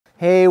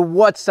Hey,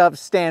 what's up?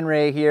 Stan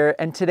Ray here,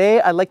 and today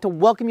I'd like to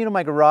welcome you to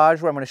my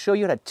garage where I'm going to show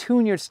you how to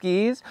tune your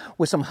skis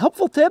with some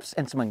helpful tips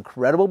and some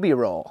incredible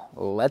B-roll.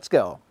 Let's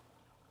go.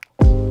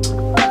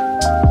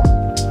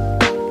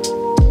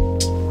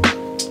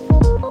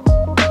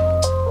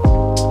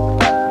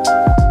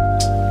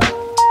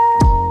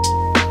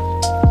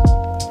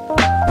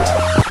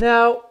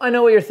 Now, I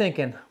know what you're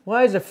thinking.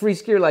 Why is a free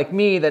skier like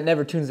me that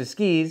never tunes his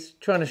skis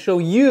trying to show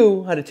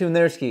you how to tune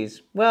their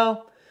skis?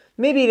 Well,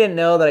 maybe you didn't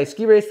know that I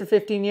ski raced for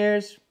 15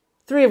 years,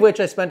 3 of which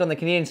I spent on the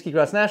Canadian Ski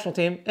Cross national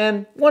team,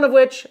 and 1 of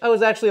which I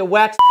was actually a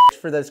wax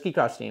for the ski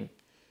cross team.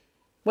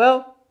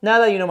 Well, now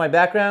that you know my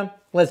background,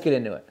 let's get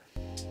into it.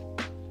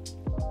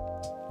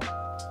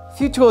 A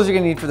few tools you're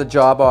gonna need for the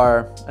job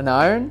are an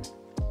iron,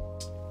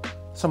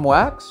 some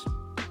wax,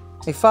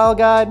 a file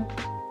guide,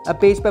 a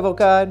base bevel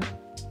guide,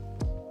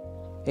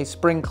 a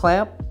spring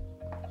clamp,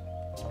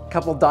 a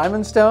couple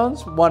diamond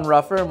stones, 1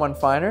 rougher and 1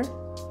 finer,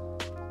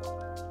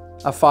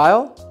 a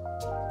file,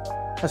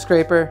 a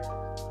scraper,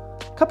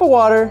 a cup of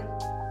water,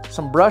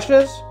 some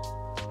brushes,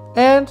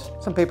 and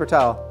some paper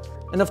towel.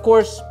 And of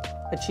course,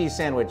 a cheese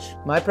sandwich.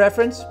 My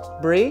preference,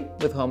 brie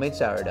with homemade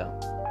sourdough.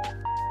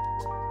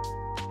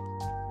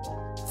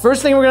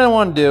 First thing we're gonna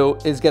wanna do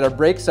is get our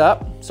brakes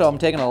up. So I'm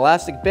taking an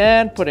elastic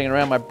band, putting it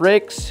around my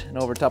brakes and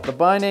over top of the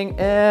binding,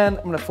 and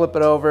I'm gonna flip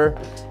it over,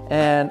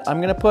 and I'm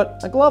gonna put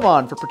a glove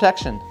on for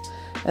protection.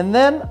 And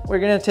then we're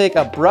gonna take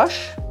a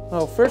brush.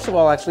 Well, first of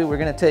all, actually, we're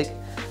gonna take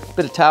a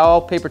bit of towel,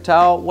 paper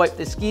towel, wipe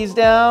the skis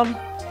down,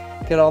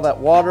 get all that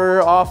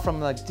water off from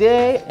the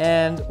day,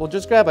 and we'll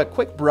just grab a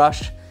quick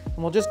brush, and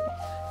we'll just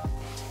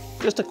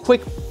a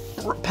quick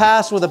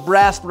pass with a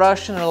brass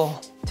brush, and it'll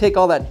take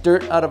all that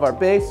dirt out of our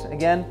base.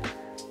 Again,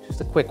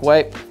 just a quick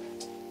wipe,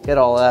 get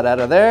all that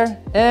out of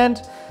there.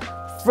 And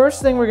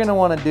first thing we're gonna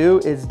wanna do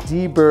is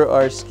deburr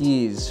our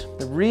skis.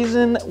 The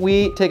reason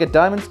we take a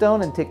diamond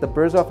stone and take the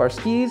burrs off our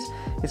skis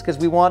is because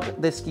we want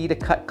the ski to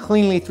cut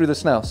cleanly through the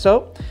snow.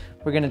 So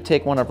we're gonna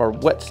take one of our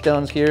wet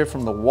stones here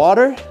from the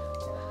water,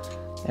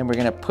 and we're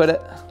gonna put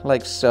it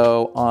like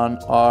so on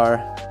our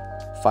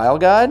file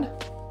guide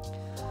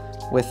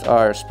with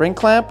our spring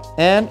clamp,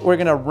 and we're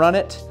gonna run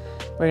it.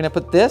 We're gonna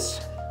put this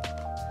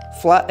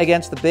flat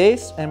against the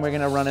base, and we're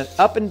gonna run it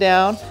up and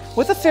down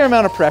with a fair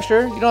amount of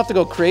pressure. You don't have to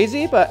go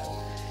crazy,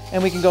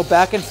 and we can go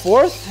back and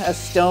forth as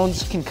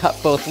stones can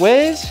cut both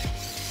ways.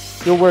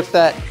 You'll work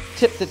that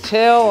tip to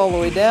tail all the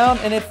way down,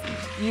 and if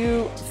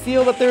you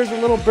feel that there's a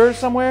little burr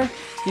somewhere,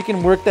 you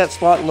can work that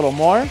spot a little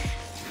more.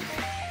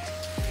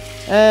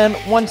 And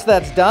once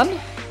that's done,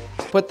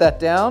 put that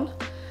down,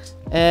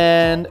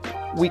 and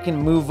we can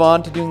move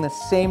on to doing the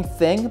same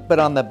thing, but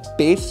on the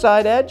base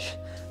side edge.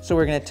 So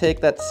we're gonna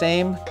take that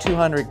same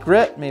 200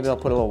 grit, maybe I'll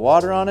put a little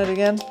water on it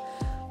again,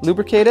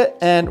 lubricate it,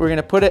 and we're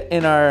gonna put it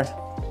in our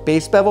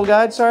base bevel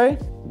guide, sorry.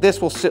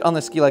 This will sit on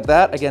the ski like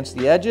that against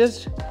the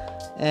edges,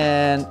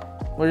 and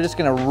we're just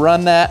gonna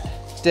run that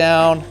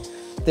down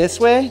this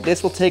way.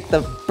 This will take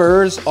the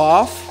burrs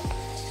off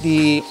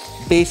the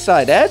base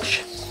side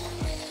edge,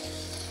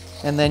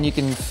 and then you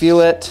can feel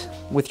it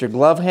with your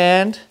glove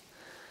hand.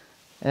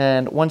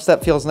 And once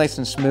that feels nice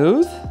and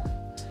smooth,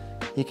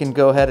 you can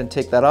go ahead and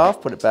take that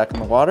off, put it back in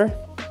the water,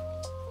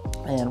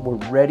 and we're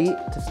ready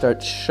to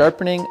start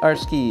sharpening our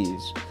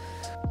skis.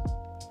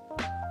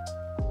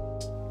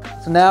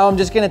 So now I'm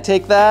just gonna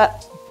take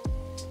that,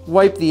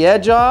 wipe the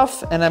edge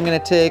off, and I'm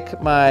gonna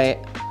take my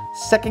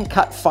second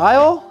cut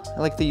file.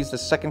 I like to use the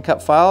second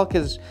cut file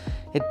because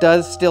it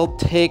does still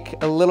take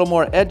a little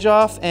more edge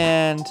off,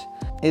 and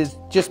it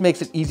just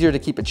makes it easier to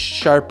keep it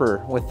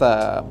sharper with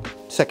a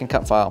second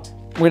cut file.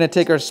 We're gonna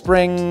take our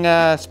spring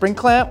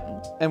clamp,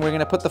 and we're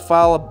gonna put the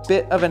file a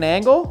bit of an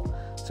angle,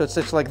 so it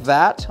sits like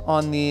that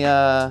on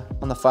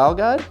the file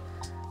guide.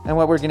 And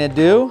what we're gonna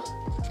do,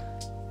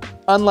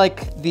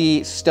 unlike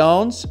the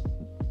stones,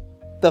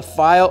 the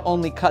file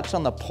only cuts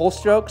on the pull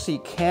stroke, so you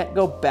can't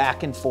go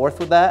back and forth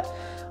with that.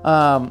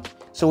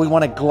 So we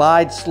wanna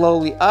glide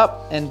slowly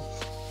up and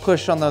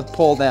push on the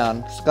pull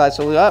down. So glide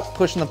slowly up,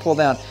 push on the pull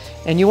down.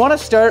 And you wanna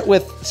start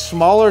with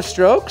smaller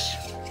strokes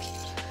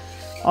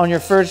on your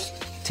first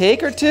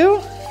take or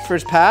two,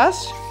 first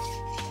pass.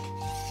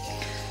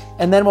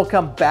 And then we'll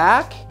come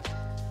back,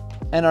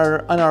 and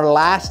on our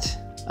last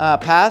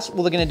pass,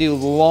 we're gonna do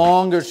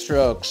longer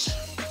strokes.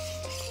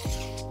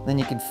 Then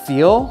you can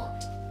feel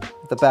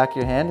the back of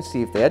your hand to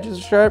see if the edges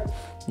are sharp.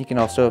 You can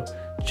also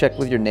check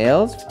with your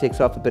nails. If it takes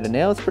off a bit of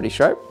nail, it's pretty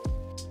sharp.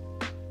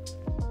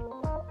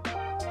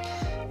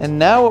 And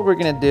now what we're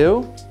gonna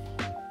do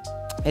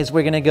is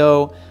we're gonna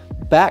go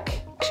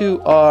back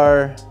to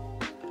our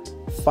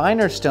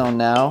finer stone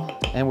now,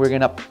 and we're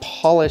gonna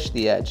polish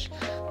the edge.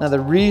 Now the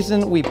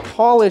reason we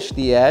polish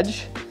the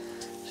edge,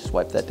 just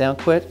wipe that down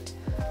quick,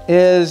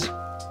 is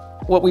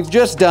what we've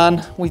just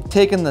done. We've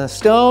taken the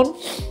stone,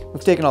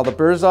 we've taken all the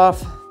burrs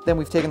off, then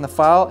we've taken the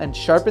file and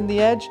sharpened the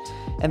edge.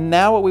 And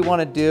now what we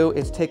wanna do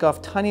is take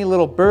off tiny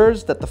little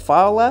burrs that the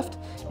file left,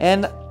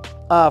 and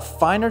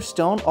finer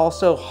stone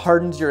also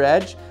hardens your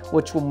edge,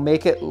 which will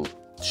make it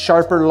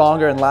sharper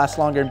longer and last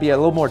longer and be a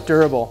little more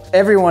durable.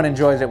 Everyone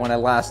enjoys it when it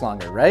lasts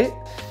longer, right?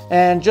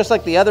 And just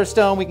like the other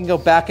stone, we can go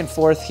back and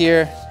forth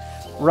here,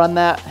 run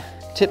that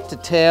tip to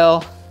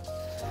tail.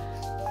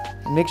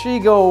 Make sure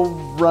you go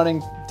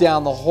running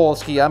down the whole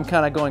ski. I'm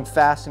kind of going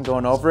fast and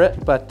going over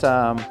it, but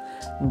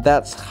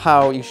that's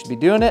how you should be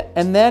doing it.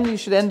 And then you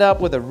should end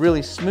up with a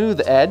really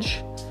smooth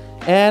edge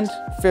and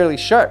fairly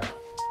sharp,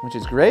 which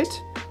is great.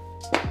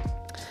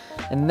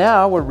 And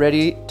now we're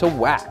ready to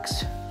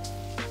wax.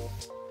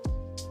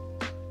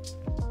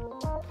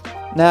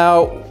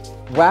 Now,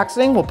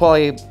 waxing,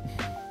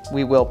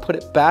 we will put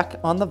it back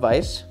on the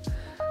vise.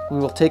 We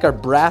will take our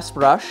brass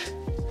brush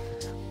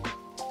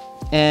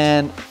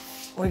and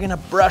we're gonna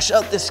brush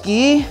out the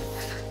ski.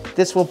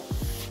 This will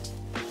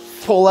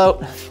pull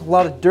out a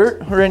lot of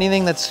dirt or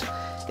anything that's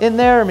in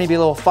there, or maybe a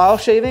little file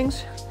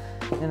shavings.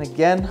 And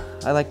again,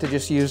 I like to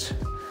just use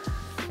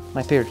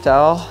my paper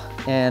towel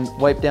and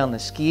wipe down the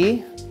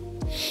ski.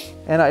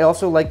 And I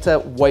also like to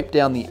wipe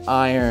down the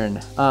iron.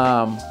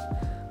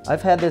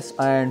 I've had this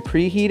iron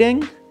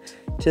preheating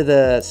to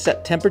the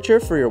set temperature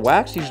for your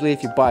wax. Usually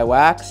if you buy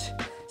wax,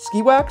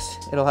 ski wax,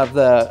 it'll have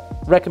the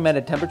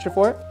recommended temperature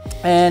for it.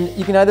 And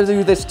you can either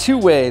do this two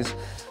ways.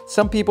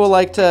 Some people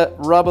like to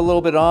rub a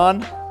little bit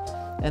on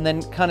and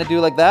then kind of do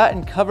like that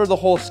and cover the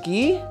whole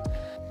ski.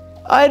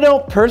 I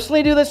don't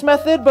personally do this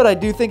method, but I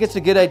do think it's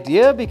a good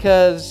idea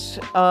because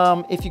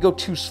if you go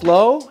too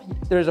slow,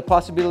 there's a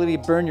possibility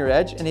to burn your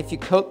edge. And if you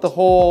coat the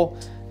whole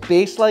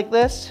base like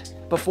this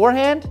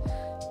beforehand,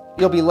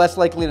 you'll be less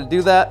likely to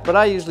do that. But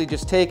I usually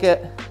just take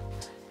it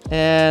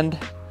and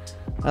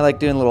I like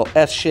doing little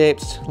S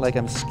shapes, like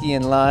I'm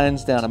skiing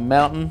lines down a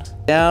mountain,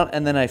 down,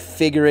 and then I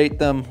figure eight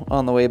them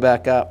on the way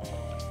back up.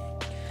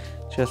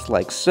 Just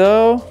like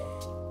so.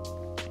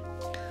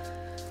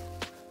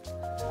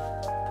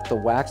 Put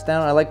the wax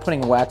down. I like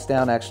putting wax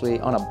down actually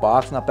on a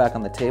box, not back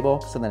on the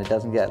table, so then it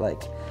doesn't get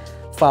like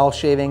file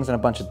shavings and a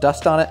bunch of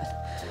dust on it.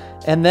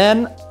 And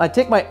then I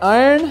take my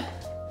iron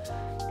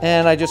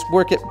and I just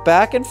work it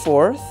back and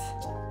forth.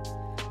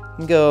 You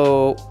can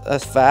go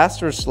as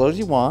fast or as slow as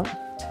you want.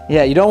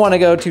 Yeah, you don't want to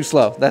go too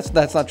slow. That's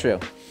not true.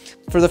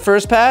 For the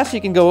first pass, you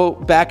can go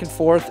back and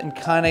forth and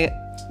kind of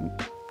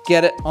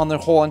get it on the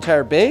whole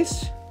entire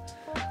base.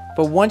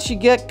 But once you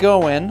get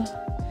going,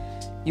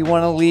 you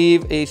want to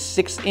leave a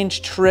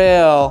 6-inch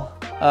trail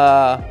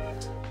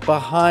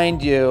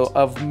behind you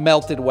of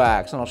melted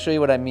wax. And I'll show you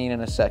what I mean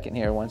in a second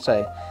here once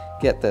I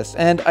get this.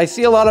 And I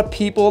see a lot of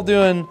people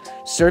doing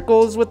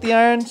circles with the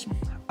irons.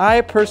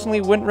 I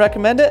personally wouldn't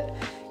recommend it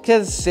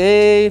because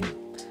say a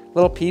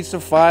little piece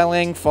of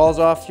filing falls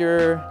off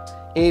your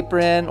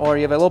apron or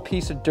you have a little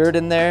piece of dirt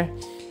in there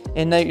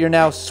and you're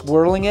now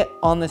swirling it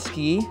on the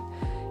ski.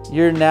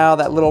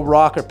 That little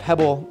rock or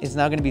pebble is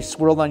now going to be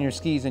swirled on your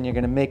skis and you're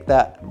going to make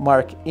that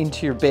mark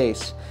into your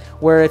base.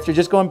 Where if you're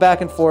just going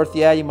back and forth,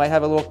 yeah, you might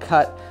have a little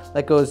cut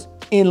that goes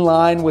in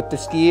line with the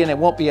ski and it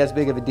won't be as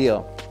big of a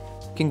deal.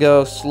 You can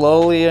go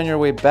slowly on your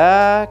way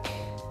back.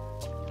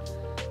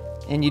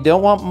 And you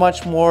don't want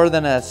much more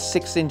than a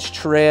 6-inch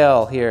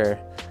trail here.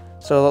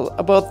 So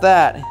about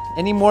that.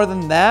 Any more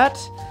than that,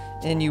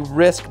 and you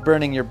risk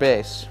burning your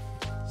base.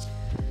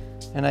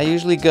 And I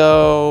usually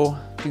do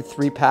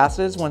 3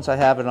 passes once I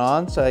have it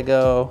on. So I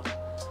go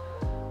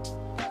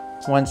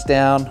once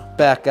down,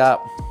 back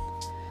up.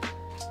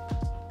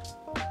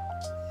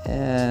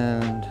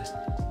 And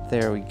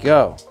there we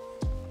go.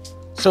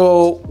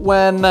 So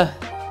when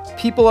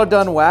people are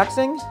done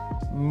waxing,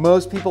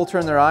 most people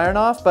turn their iron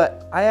off,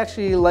 but I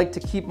actually like to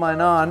keep mine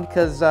on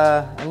because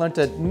I learned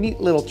a neat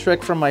little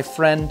trick from my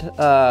friend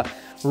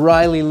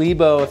Riley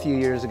Lebo a few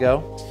years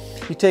ago.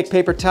 You take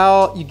paper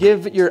towel, you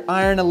give your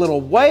iron a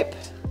little wipe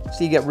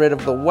so you get rid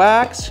of the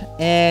wax,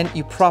 and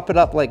you prop it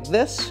up like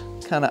this,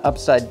 kind of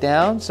upside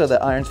down so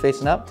the iron's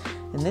facing up.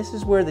 And this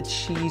is where the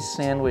cheese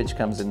sandwich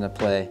comes into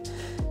play.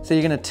 So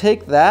you're gonna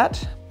take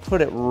that,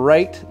 put it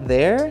right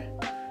there.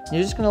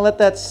 You're just gonna let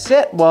that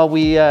sit while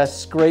we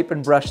scrape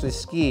and brush the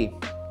ski.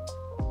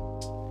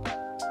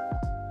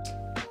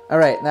 All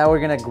right, now we're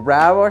gonna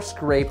grab our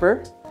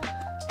scraper.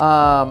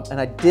 And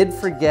I did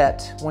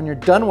forget, when you're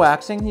done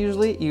waxing,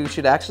 usually, you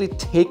should actually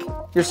take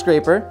your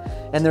scraper,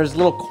 and there's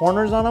little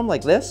corners on them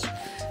like this,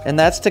 and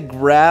that's to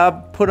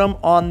put them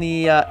on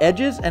the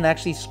edges and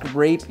actually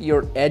scrape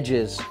your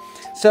edges.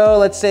 So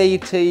let's say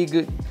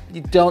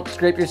you don't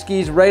scrape your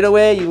skis right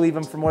away, you leave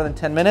them for more than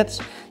 10 minutes,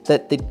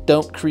 that they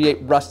don't create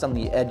rust on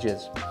the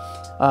edges.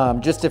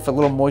 Just if a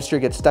little moisture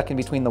gets stuck in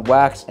between the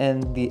wax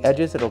and the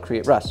edges, it'll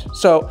create rust.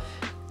 So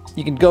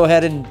you can go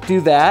ahead and do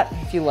that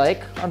if you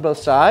like on both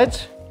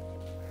sides.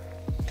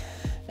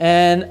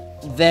 And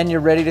then you're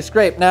ready to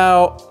scrape.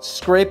 Now,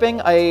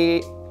 scraping,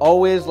 I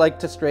always like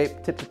to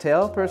scrape tip to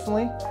tail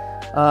personally.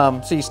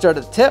 So you start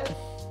at the tip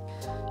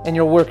and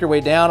you'll work your way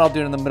down. I'll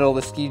do it in the middle of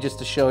the ski just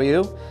to show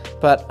you.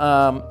 But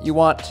you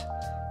want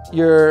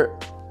your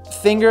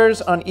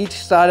fingers on each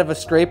side of a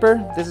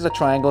scraper. This is a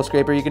triangle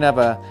scraper. You can have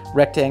a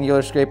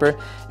rectangular scraper.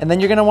 And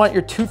then you're gonna want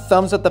your 2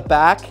 thumbs at the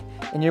back,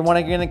 and you're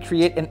gonna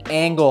create an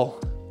angle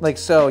like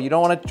so. You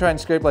don't want to try and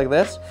scrape like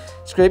this.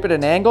 Scrape at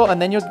an angle,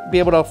 and then you'll be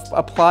able to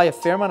apply a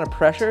fair amount of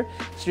pressure,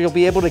 so you'll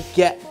be able to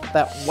get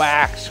that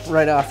wax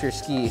right off your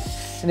ski.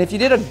 And if you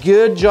did a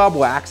good job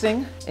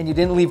waxing and you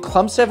didn't leave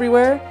clumps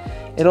everywhere,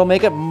 it'll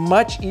make it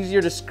much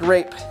easier to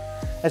scrape,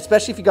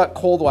 especially if you got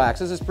cold wax.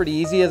 This is pretty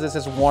easy as this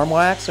is warm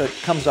wax, so it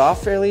comes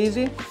off fairly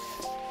easy.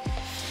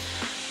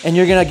 And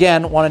you're gonna,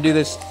 again, wanna do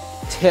this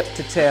tip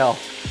to tail.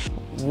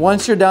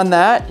 Once you're done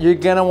that, you're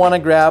gonna wanna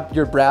grab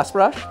your brass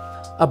brush.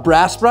 A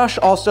brass brush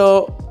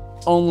also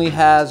only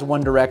has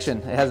one direction.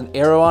 It has an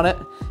arrow on it,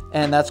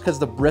 and that's because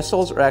the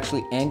bristles are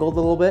actually angled a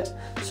little bit,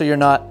 so you're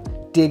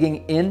not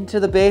digging into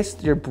the base,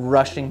 you're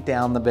brushing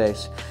down the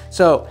base.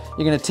 So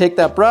you're gonna take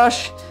that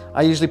brush,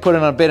 I usually put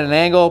it on a bit of an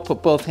angle,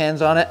 put both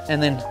hands on it,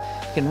 and then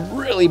you can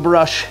really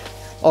brush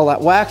all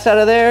that wax out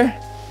of there.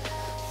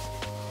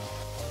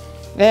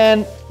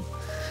 And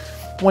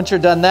once you're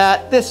done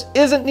that, this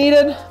isn't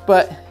needed,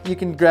 but you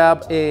can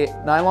grab a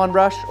nylon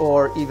brush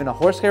or even a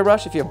horsehair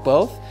brush if you have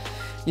both.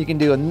 You can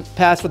do a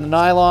pass with the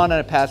nylon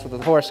and a pass with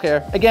the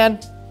horsehair. Again,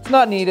 it's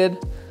not needed,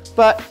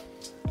 but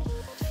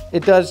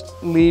it does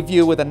leave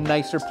you with a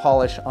nicer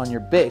polish on your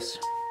base.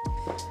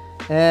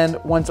 And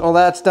once all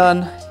that's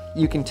done,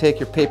 you can take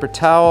your paper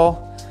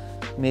towel,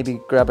 maybe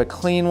grab a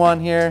clean one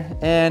here,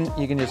 and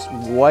you can just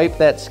wipe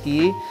that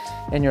ski,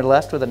 and you're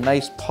left with a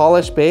nice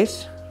polished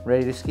base,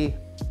 ready to ski.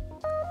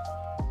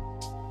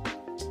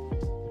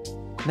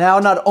 Now,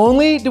 not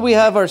only do we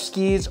have our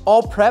skis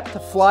all prepped to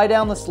fly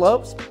down the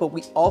slopes, but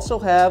we also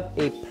have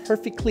a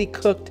perfectly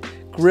cooked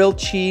grilled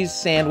cheese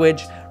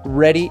sandwich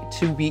ready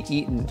to be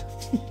eaten.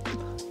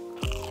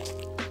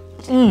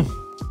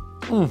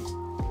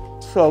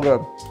 So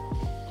good.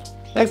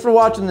 Thanks for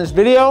watching this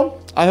video.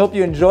 I hope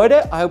you enjoyed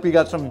it. I hope you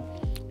got some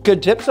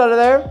good tips out of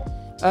there.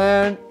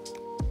 And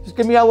just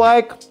give me a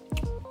like.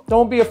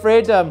 Don't be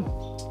afraid to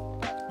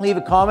leave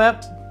a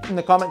comment in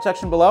the comment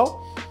section below.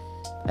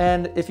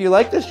 And if you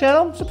like this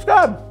channel,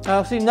 subscribe.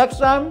 I'll see you next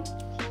time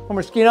when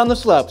we're skiing on the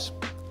slopes.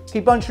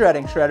 Keep on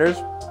shredding, shredders.